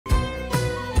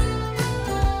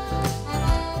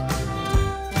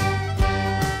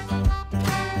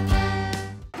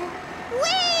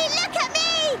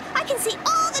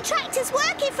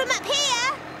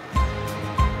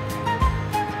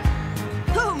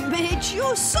Midge,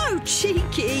 you're so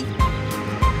cheeky.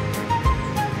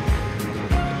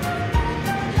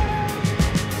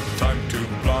 Time to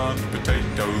plant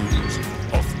potatoes.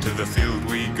 Off to the field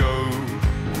we go.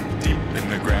 Deep in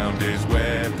the ground is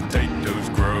where potatoes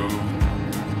grow.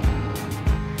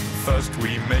 First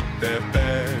we make their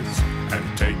beds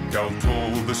and take out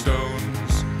all the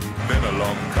stones. Then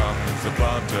along comes the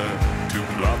planter to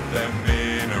plant them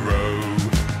in a row.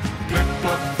 Plip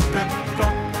plop, plip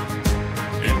plop,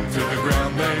 into the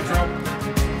ground they drop.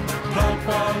 Plant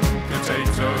one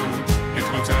potato, it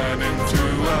will turn into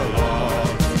a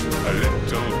lot. A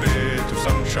little bit of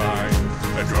sunshine,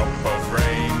 a drop of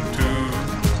rain too.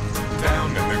 Down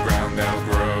in the ground they'll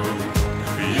grow.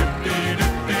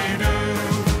 Yippee-dippee-doo.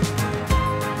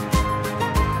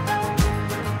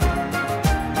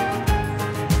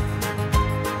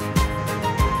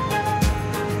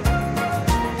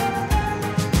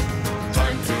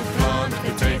 Time to plant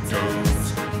potatoes.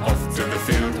 Off to the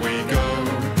field we go.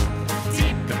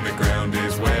 Deep in the ground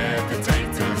is where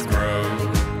potatoes grow.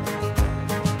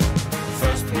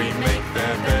 First we make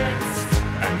their beds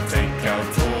and take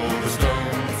out all the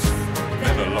stones.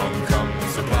 Then along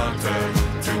comes the planter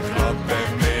to plant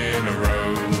them in a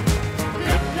row.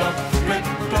 Plip plop, plip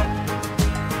plop,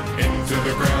 into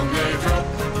the ground they drop.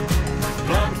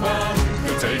 Plant one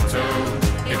potato,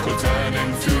 it will turn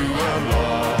into a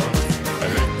lot. A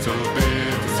little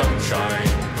bit of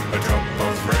sunshine, a drop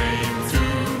of rain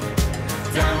too.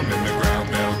 Down in the ground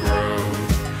they'll grow.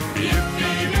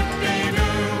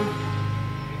 Yippee-dippee-doo.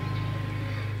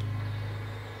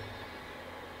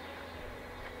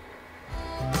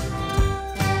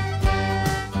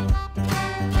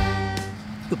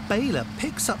 The baler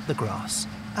picks up the grass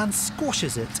and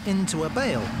squashes it into a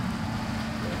bale.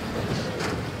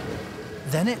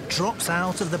 Then it drops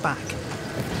out of the back.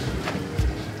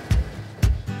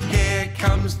 Here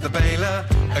comes the baler,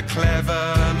 a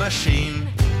clever machine,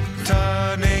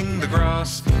 turning the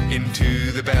grass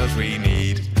into the bales we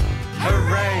need.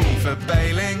 Hooray for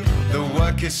baling, the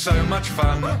work is so much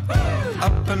fun.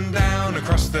 Up and down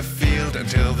across the field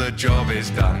until the job is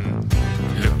done.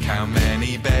 Look how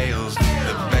many bales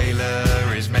the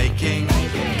baler is making.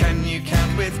 Can you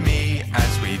count with me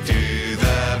as we do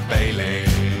the baling?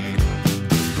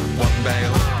 1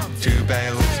 bale, 2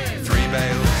 bales, 3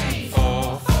 bales,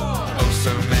 4. Oh,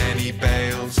 so many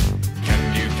bales.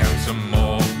 Can you count some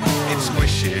more? It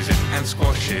squishes it and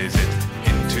squashes it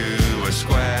into a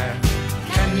square.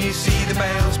 Can you see the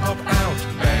bales pop out?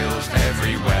 Bales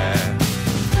everywhere.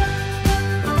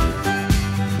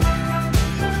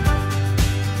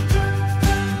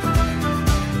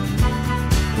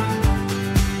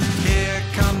 Here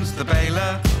comes the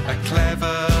baler, a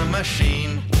clever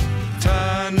machine,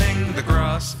 turning the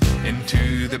grass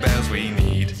into the bales we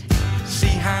need. See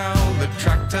how the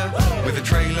tractor with a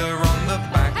trailer on the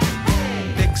back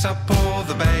picks up all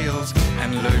the bales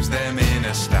and loads them in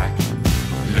a stack.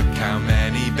 Look how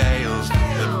many bales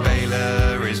the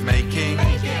baler is making.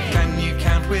 Can you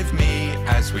count with me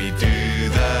as we do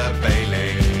the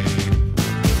baling?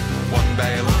 1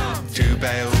 bale, 2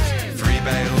 bales, 3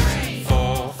 bales,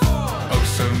 4. Oh,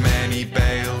 so many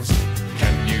bales.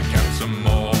 Can you count some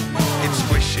more? It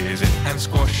squishes it and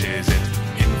squashes it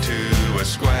into a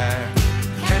square.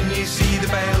 Can you see the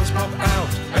bales pop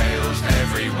out? Bales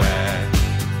everywhere.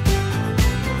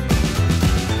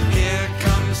 Here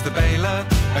comes the baler,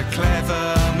 a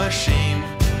clever machine,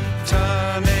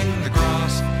 turning the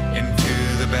grass into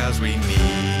the bales we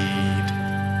need.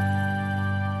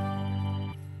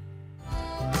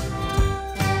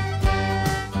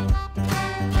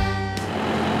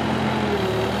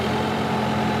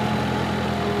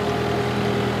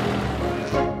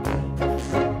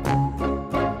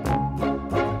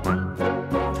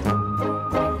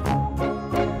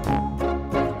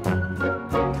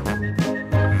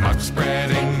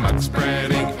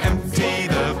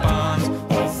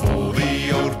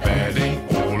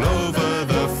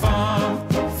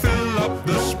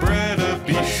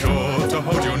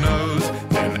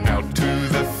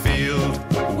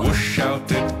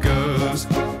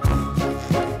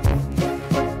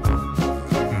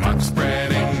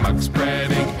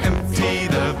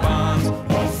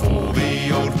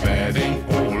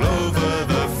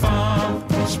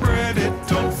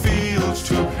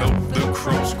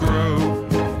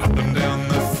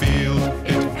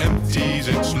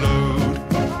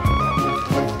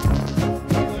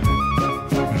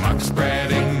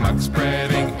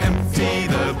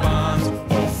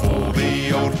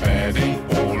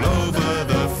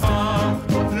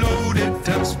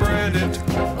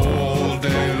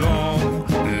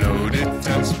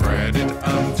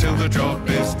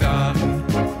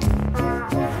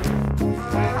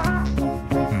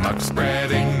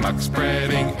 muck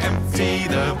spreading, empty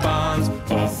the barns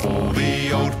of all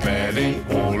the old bedding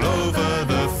all over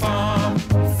the farm.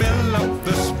 Fill up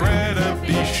the spreader,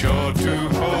 be sure to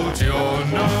hold your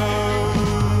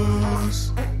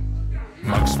nose.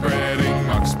 Muck spreading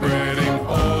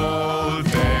all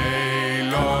day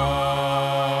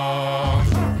long.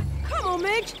 Come on,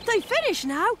 Midge, they finished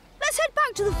now. Let's head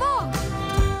back to the farm.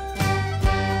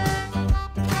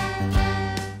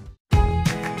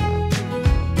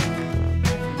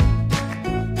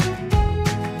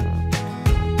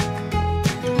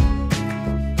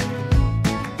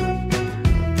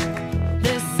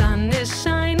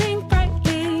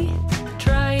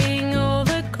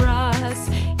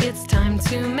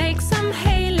 To make some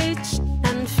haylage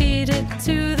and feed it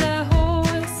to the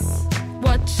horse.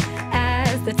 Watch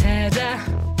as the tedder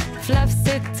fluffs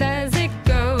it as it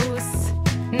goes.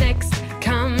 Next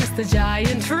comes the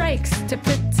giant rakes to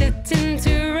put it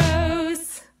into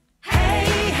rows.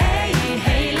 Hey, hey,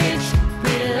 haylage,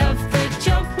 we love the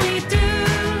job we do.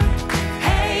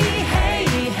 Hey, hey,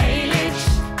 haylage,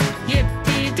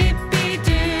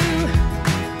 yippee-dippee-doo.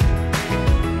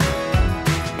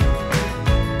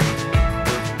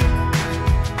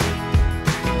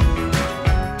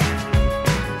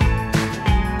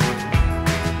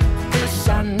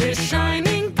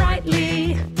 Shining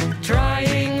brightly,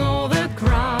 drying all the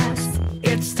grass.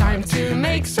 It's time to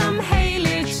make some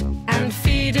haylage and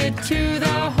feed it to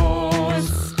the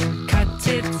horse. Cut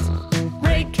it,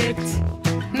 rake it,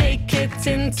 make it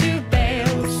into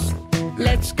bales.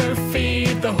 Let's go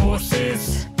feed the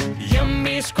horses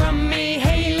yummy, scrummy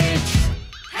haylage.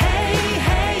 Hey,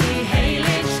 hey,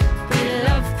 haylage, we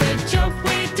love the job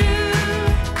we do.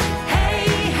 Hey,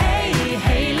 hey,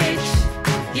 haylage,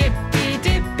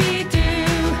 yippee-dippee-doo.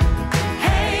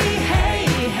 Hey, hey,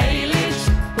 haylage,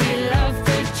 we love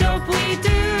the job we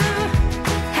do.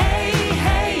 Hey,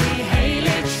 hey,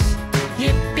 haylage,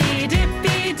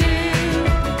 yippee-dippee-doo.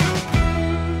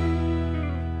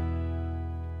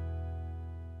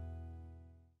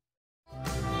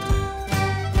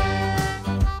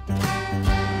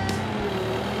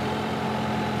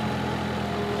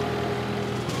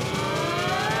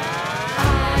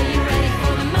 Are you ready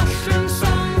for the mushroom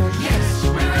song? Yes,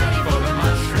 we're ready for the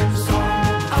mushroom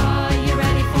song. Are you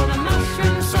ready for the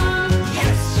mushroom song?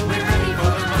 Yes, we're ready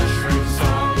for the mushroom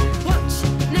song. Watch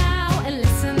now and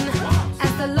listen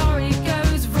as the lorry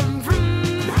goes vroom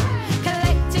vroom,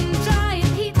 collecting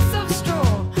giant heaps of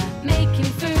straw, making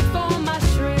food for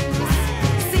mushrooms.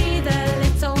 See the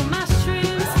little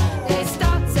mushrooms, they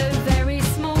start so very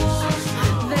small.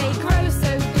 They grow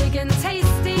so big and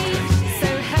tasty, so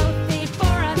healthy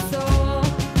for us all.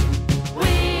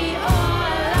 We all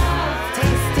love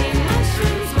tasty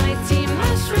mushrooms, mighty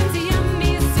mushrooms,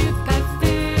 yummy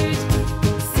superfood.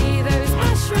 See those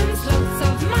mushrooms, lots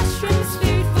of mushrooms,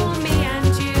 food for me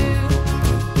and you.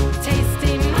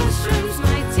 Tasty mushrooms,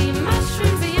 mighty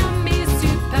mushrooms, yummy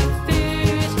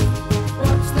superfood.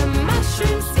 Watch the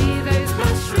mushrooms, see those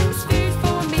mushrooms, food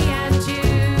for me and you.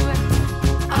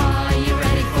 Are you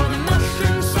ready for the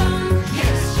mushroom song?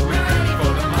 Yes, we're ready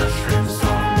for the mushroom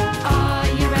song. Are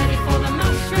you ready for the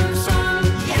mushroom song?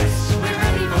 Yes, we're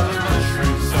ready for the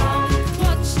mushroom song.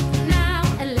 Watch now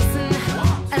and listen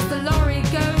as the lorry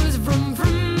goes vroom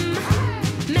vroom.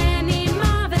 Many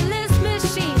marvelous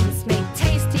machines make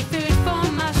tasty food for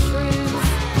mushrooms.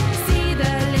 See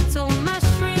the little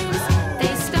mushrooms,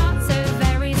 they start so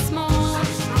very small.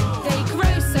 They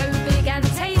grow so big and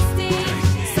tasty,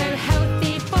 so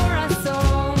healthy for us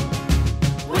all.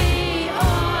 We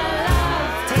all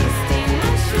love tasty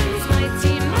mushrooms,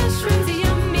 mighty mushrooms,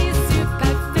 yummy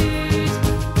superfood.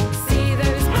 See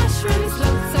those mushrooms,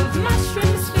 lots of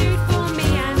mushrooms, food for me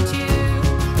and you.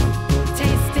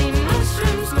 Tasty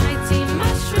mushrooms, mighty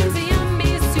mushrooms,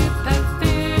 yummy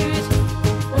superfood.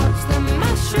 Watch the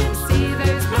mushrooms, see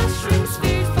those mushrooms,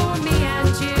 food for me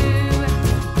and you.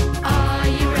 Are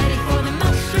you ready for the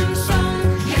mushroom song?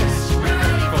 Yes, we're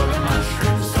ready for the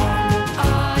mushroom song.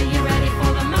 Are you ready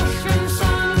for the mushroom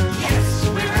song? Yes,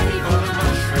 we're ready for the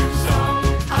mushroom song.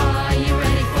 Are you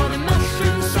ready for the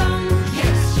mushroom song?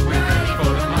 Yes, we're ready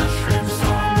for the mushroom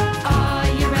song. Are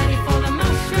you ready for the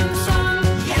mushroom song?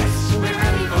 Yes, we're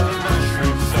ready for the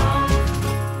mushroom song.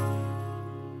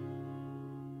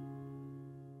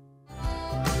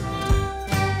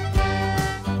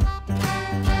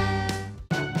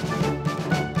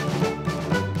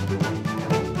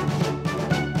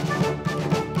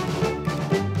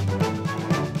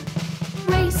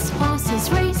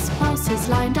 Race horses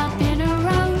lined up in a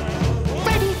row.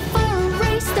 Ready for a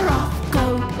race, they're off.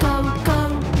 Go, go,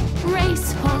 go.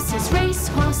 Race horses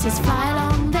fly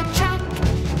along the track.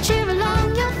 Cheer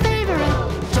along your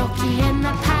favorite jockey in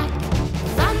the pack.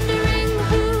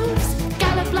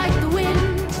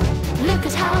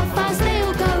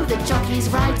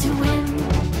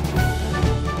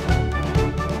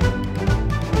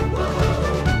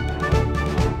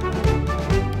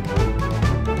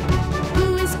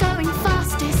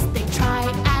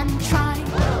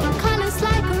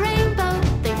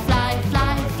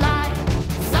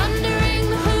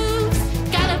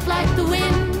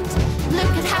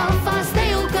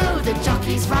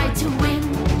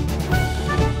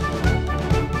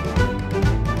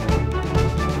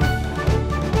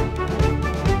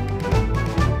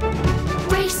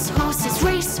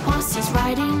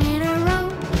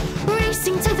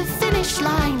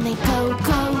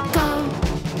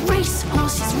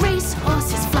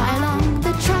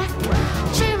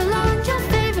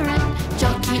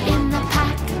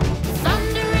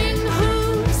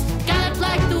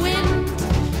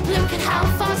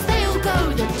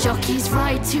 He's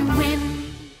right to win.